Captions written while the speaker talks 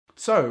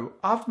So,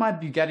 after my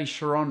Bugatti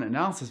Chiron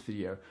analysis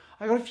video,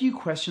 I got a few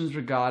questions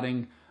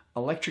regarding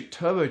electric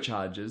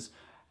turbochargers,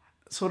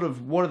 sort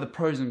of what are the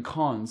pros and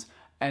cons,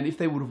 and if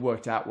they would have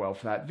worked out well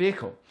for that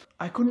vehicle.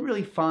 I couldn't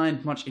really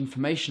find much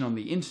information on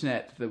the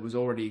internet that was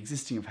already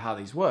existing of how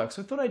these work,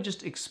 so I thought I'd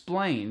just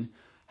explain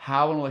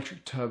how an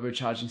electric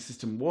turbocharging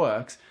system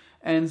works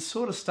and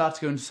sort of start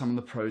to go into some of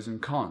the pros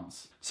and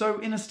cons. So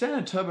in a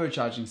standard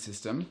turbocharging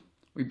system,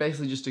 we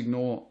basically just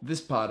ignore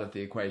this part of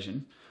the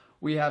equation.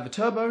 We have a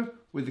turbo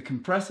with a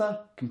compressor,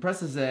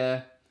 compresses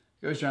air,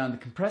 goes around the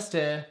compressed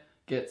air,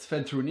 gets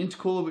fed through an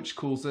intercooler which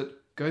cools it,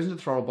 goes into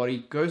the throttle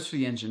body, goes through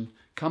the engine,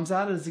 comes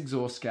out as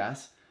exhaust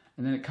gas,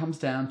 and then it comes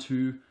down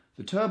to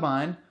the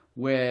turbine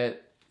where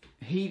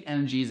heat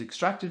energy is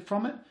extracted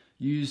from it,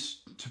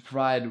 used to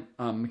provide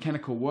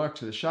mechanical work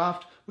to the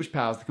shaft, which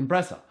powers the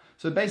compressor.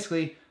 So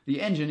basically,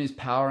 the engine is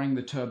powering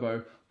the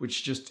turbo,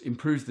 which just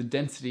improves the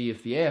density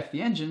of the air for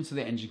the engine so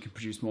the engine can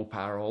produce more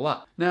power all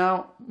up.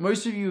 Now,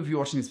 most of you, if you're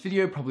watching this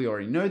video, probably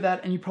already know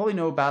that, and you probably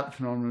know about the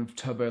phenomenon of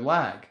turbo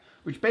lag,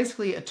 which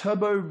basically a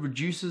turbo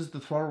reduces the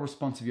throttle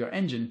response of your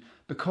engine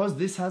because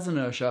this has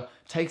inertia,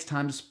 takes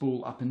time to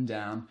spool up and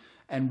down,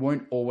 and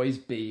won't always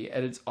be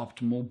at its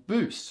optimal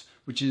boost,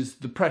 which is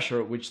the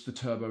pressure at which the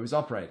turbo is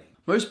operating.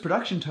 Most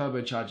production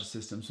turbocharger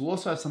systems will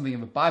also have something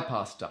of a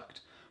bypass duct,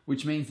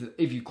 which means that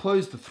if you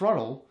close the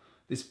throttle,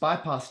 this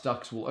bypass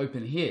duct will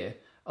open here,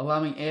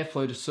 allowing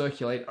airflow to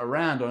circulate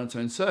around on its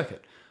own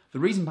circuit. The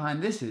reason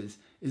behind this is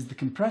the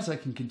compressor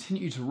can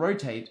continue to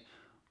rotate,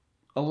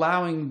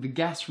 allowing the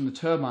gas from the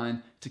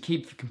turbine to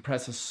keep the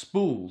compressor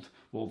spooled,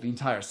 well, the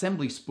entire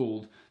assembly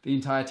spooled, the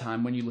entire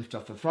time when you lift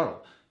off the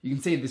throttle. You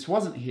can see if this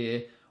wasn't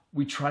here,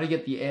 we try to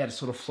get the air to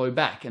sort of flow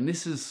back, and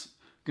this is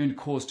going to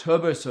cause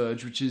turbo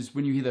surge, which is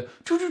when you hear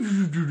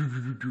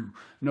the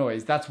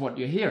noise, that's what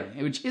you're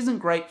hearing, which isn't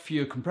great for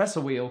your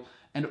compressor wheel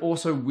and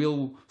also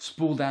will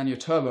spool down your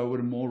turbo at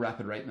a more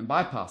rapid rate than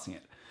bypassing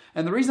it.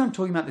 And the reason I'm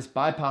talking about this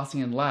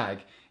bypassing and lag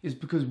is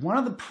because one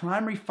of the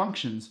primary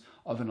functions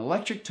of an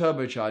electric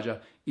turbocharger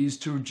is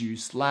to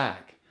reduce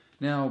lag.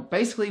 Now,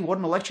 basically what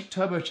an electric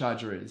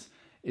turbocharger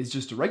is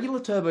just a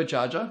regular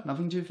turbocharger,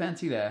 nothing too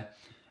fancy there,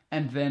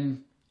 and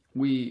then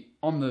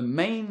on the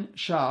main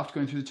shaft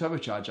going through the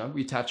turbocharger,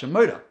 we attach a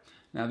motor.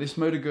 Now this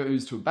motor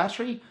goes to a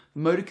battery.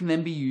 The motor can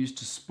then be used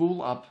to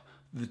spool up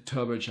the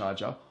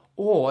turbocharger,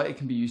 or it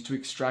can be used to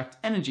extract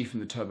energy from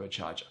the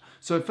turbocharger.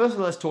 So first of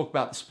all, let's talk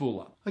about the spool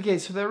up. Okay,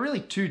 so there are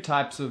really two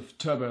types of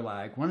turbo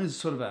lag. One is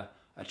sort of a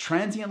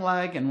transient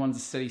lag and one's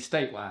a steady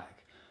state lag.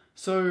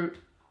 So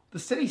the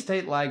steady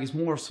state lag is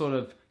more sort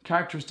of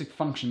characteristic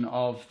function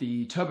of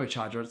the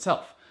turbocharger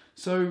itself.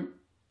 So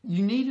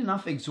you need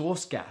enough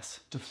exhaust gas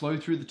to flow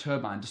through the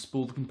turbine to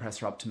spool the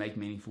compressor up to make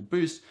meaningful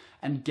boost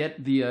and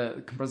get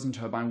the compressor and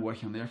turbine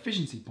working on their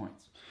efficiency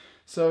points.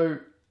 So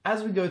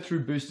as we go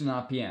through boost and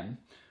RPM,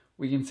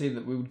 we can see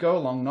that we would go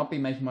along, not be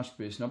making much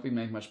boost, not be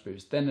making much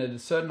boost. Then at a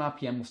certain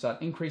RPM, we'll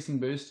start increasing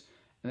boost,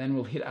 and then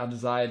we'll hit our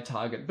desired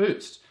target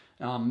boost.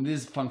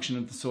 This is a function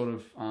of the sort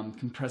of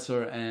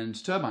compressor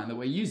and turbine that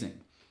we're using.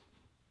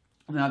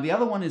 Now the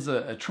other one is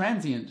a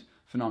transient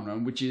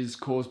phenomenon, which is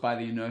caused by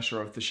the inertia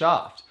of the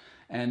shaft.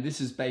 And this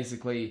is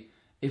basically,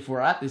 if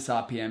we're at this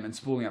RPM and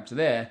spooling up to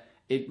there,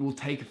 it will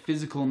take a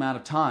physical amount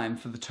of time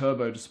for the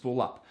turbo to spool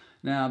up.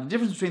 Now, the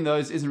difference between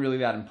those isn't really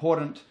that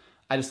important.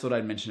 I just thought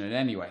I'd mention it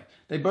anyway.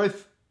 They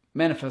both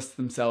manifest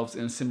themselves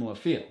in a similar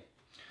field.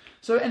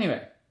 So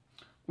anyway,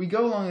 we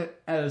go along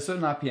at a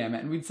certain RPM,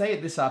 and we'd say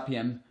at this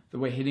RPM that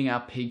we're hitting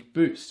our peak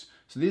boost.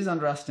 So this is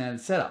under our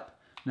standard setup.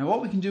 Now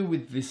what we can do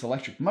with this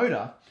electric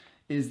motor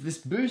is this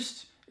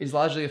boost is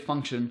largely a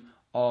function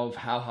of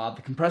how hard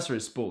the compressor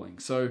is spooling.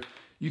 So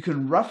you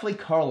can roughly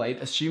correlate,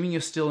 assuming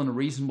you're still in a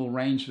reasonable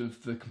range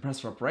of the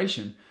compressor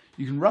operation,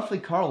 you can roughly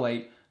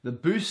correlate the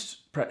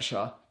boost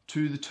pressure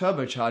to the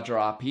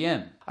turbocharger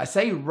RPM. I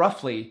say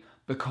roughly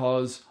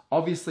because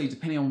obviously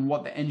depending on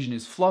what the engine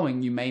is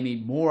flowing, you may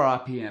need more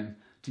RPM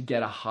to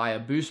get a higher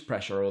boost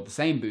pressure or the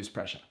same boost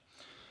pressure.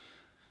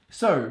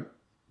 So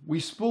we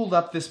spooled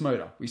up this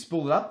motor. We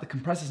spooled it up, the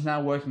compressor's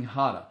now working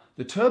harder.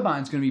 The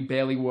turbine's going to be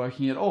barely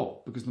working at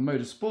all because the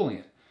motor's spooling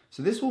it.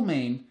 So this will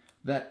mean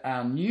that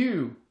our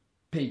new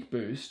peak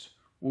boost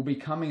will be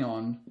coming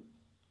on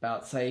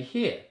about, say,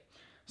 here.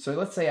 So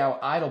let's say our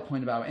idle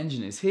point of our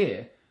engine is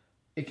here.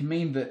 It can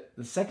mean that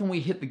the second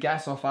we hit the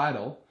gas off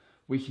idle,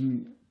 we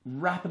can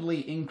rapidly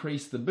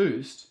increase the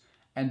boost,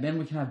 and then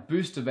we can have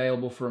boost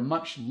available for a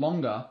much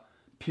longer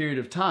period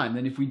of time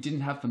than if we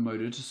didn't have the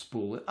motor to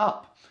spool it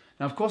up.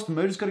 Now, of course, the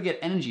motor's got to get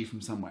energy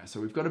from somewhere,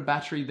 so we've got a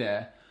battery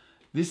there.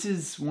 This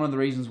is one of the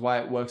reasons why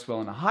it works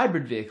well in a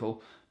hybrid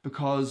vehicle,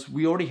 because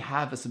we already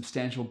have a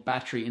substantial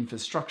battery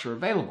infrastructure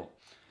available.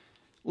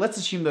 Let's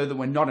assume, though, that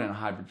we're not in a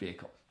hybrid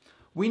vehicle.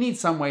 We need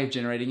some way of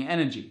generating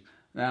energy.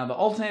 Now, the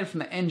alternator from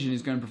the engine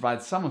is going to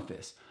provide some of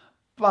this,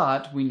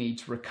 but we need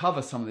to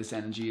recover some of this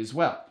energy as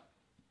well.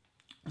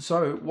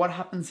 So what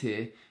happens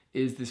here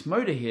is this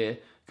motor here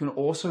can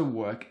also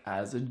work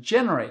as a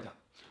generator.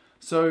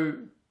 So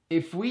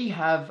if we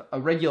have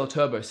a regular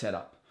turbo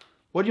setup,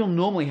 what you'll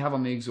normally have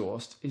on the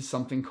exhaust is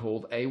something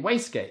called a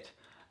wastegate.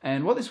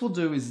 And what this will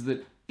do is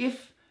that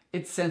if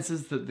it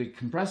senses that the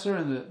compressor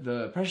and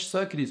the pressure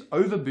circuit is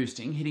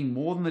overboosting, hitting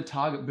more than the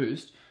target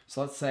boost,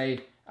 so let's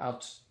say our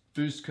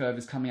boost curve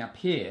is coming up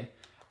here,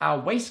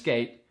 our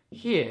wastegate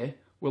here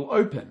will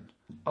open,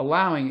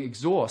 allowing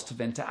exhaust to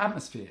vent to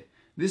atmosphere.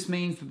 This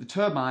means that the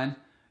turbine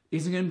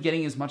isn't going to be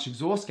getting as much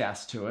exhaust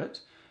gas to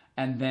it,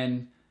 and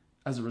then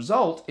as a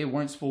result, it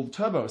won't spool the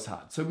turbo as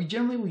hard. So we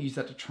generally will use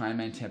that to try and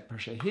maintain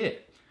pressure here.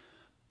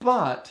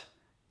 But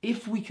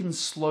if we can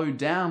slow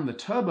down the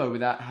turbo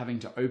without having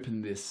to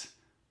open this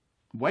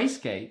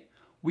wastegate,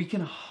 we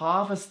can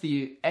harvest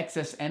the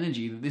excess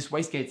energy that this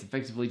wastegate's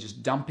effectively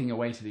just dumping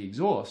away to the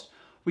exhaust.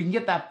 We can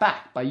get that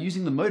back by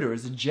using the motor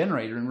as a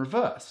generator in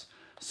reverse.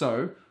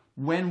 So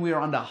when we're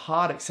under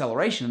hard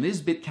acceleration, and this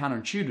is a bit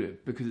counterintuitive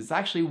because it's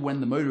actually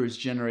when the motor is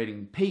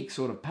generating peak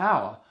sort of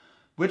power,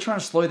 we're trying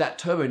to slow that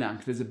turbo down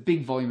because there's a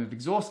big volume of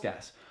exhaust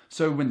gas.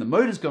 So when the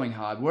motor's going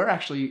hard, we're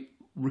actually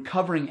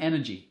recovering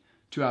energy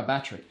to our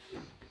battery.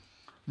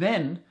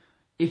 Then,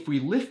 if we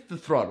lift the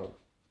throttle,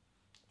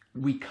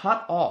 we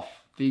cut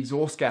off the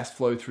exhaust gas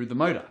flow through the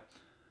motor.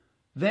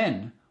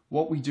 Then,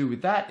 what we do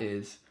with that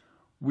is,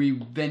 we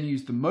then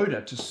use the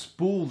motor to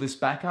spool this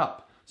back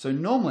up. So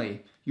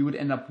normally, you would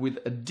end up with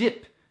a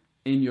dip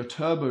in your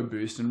turbo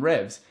boost and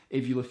revs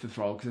if you lift the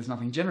throttle because there's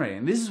nothing generating.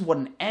 And this is what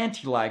an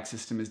anti-lag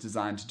system is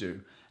designed to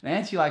do. An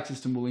anti-lag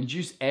system will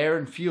induce air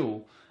and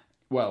fuel,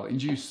 well,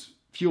 induce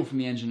fuel from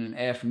the engine and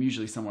air from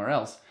usually somewhere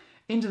else,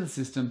 into the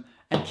system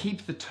and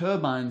keep the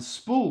turbine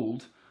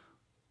spooled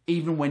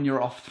even when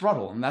you're off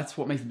throttle. And that's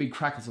what makes the big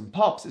crackles and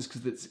pops, is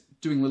because it's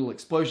doing little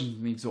explosions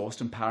in the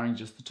exhaust and powering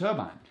just the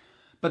turbine.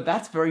 But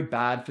that's very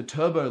bad for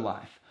turbo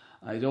life.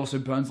 It also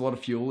burns a lot of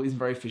fuel, isn't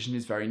very efficient,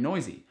 is very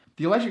noisy.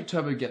 The electric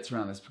turbo gets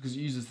around this because it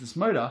uses this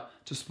motor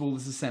to spool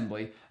this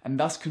assembly and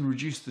thus can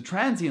reduce the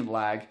transient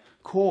lag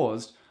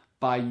caused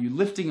by you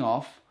lifting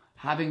off,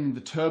 having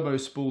the turbo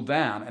spool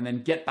down and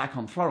then get back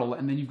on throttle,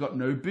 and then you've got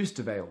no boost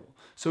available.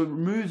 So it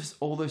removes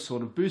all those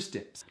sort of boost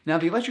dips. Now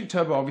the electric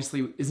turbo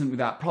obviously isn't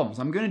without problems.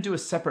 I'm going to do a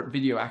separate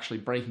video actually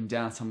breaking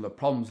down some of the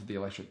problems with the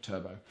electric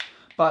turbo.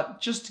 But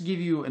just to give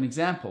you an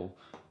example,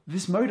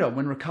 this motor,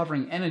 when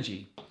recovering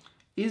energy,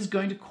 is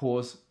going to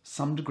cause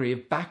some degree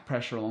of back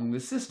pressure along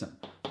this system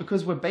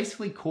because we're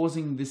basically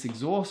causing this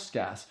exhaust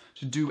gas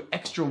to do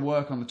extra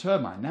work on the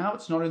turbine. Now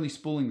it's not only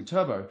spooling the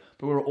turbo,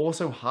 but we're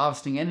also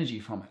harvesting energy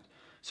from it.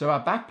 So our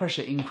back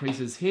pressure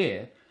increases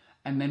here,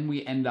 and then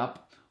we end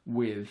up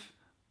with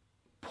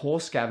poor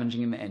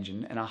scavenging in the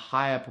engine and a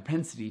higher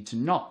propensity to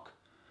knock.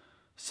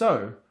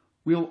 So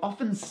we'll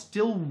often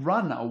still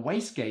run a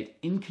wastegate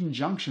in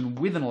conjunction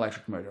with an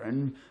electric motor.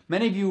 And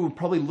many of you are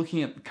probably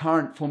looking at the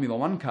current Formula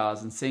One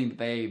cars and seeing that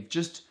they've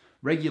just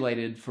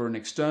regulated for an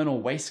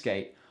external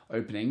wastegate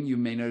opening. You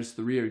may notice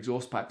the rear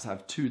exhaust pipes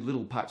have two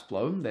little pipes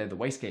below them. They're the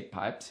wastegate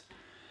pipes.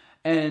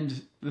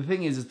 And the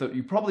thing is that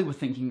you probably were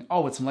thinking,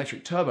 oh, it's an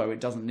electric turbo,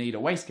 it doesn't need a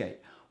wastegate.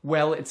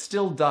 Well, it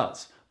still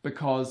does,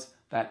 because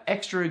that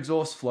extra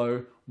exhaust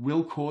flow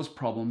will cause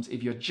problems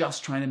if you're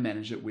just trying to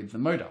manage it with the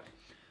motor.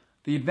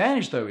 The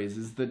advantage though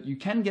is that you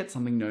can get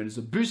something known as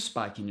a boost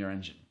spike in your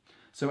engine.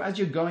 So as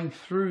you're going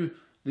through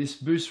this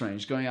boost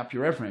range, going up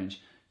your rev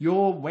range,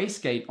 your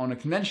wastegate on a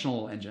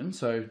conventional engine,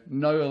 so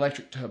no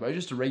electric turbo,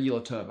 just a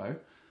regular turbo,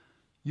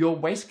 your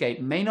wastegate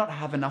may not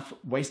have enough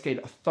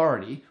wastegate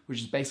authority, which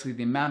is basically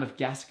the amount of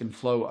gas that can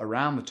flow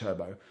around the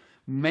turbo,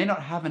 may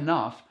not have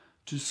enough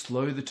to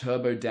slow the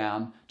turbo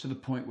down to the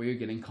point where you're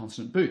getting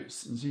constant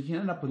boosts. And so you can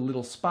end up with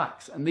little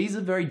spikes. And these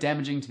are very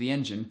damaging to the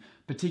engine,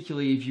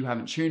 particularly if you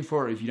haven't tuned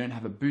for it, or if you don't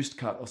have a boost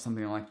cut or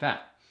something like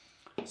that.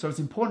 So it's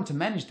important to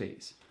manage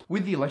these.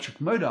 With the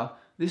electric motor,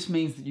 this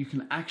means that you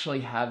can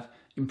actually have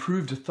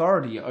improved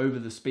authority over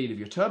the speed of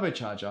your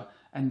turbocharger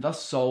and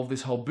thus solve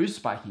this whole boost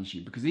spike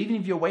issue. Because even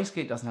if your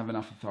wastegate doesn't have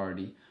enough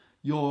authority,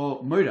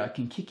 your motor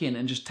can kick in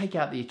and just take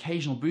out the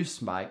occasional boost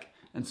spike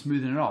and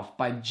smoothen it off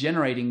by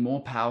generating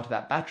more power to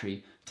that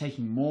battery,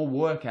 taking more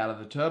work out of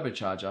the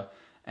turbocharger,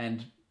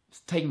 and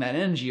taking that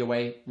energy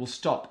away will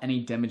stop any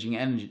damaging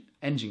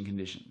engine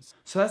conditions.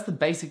 So that's the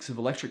basics of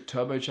electric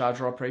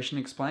turbocharger operation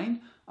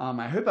explained.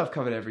 I hope I've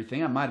covered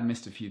everything. I might have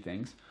missed a few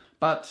things.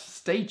 But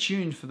stay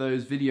tuned for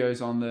those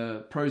videos on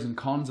the pros and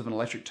cons of an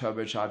electric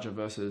turbocharger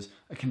versus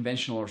a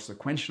conventional or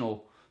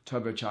sequential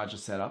turbocharger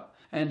setup.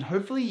 And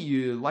hopefully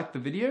you liked the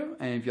video,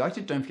 and if you liked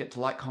it, don't forget to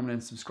like, comment,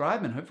 and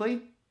subscribe, and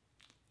hopefully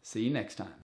see you next time.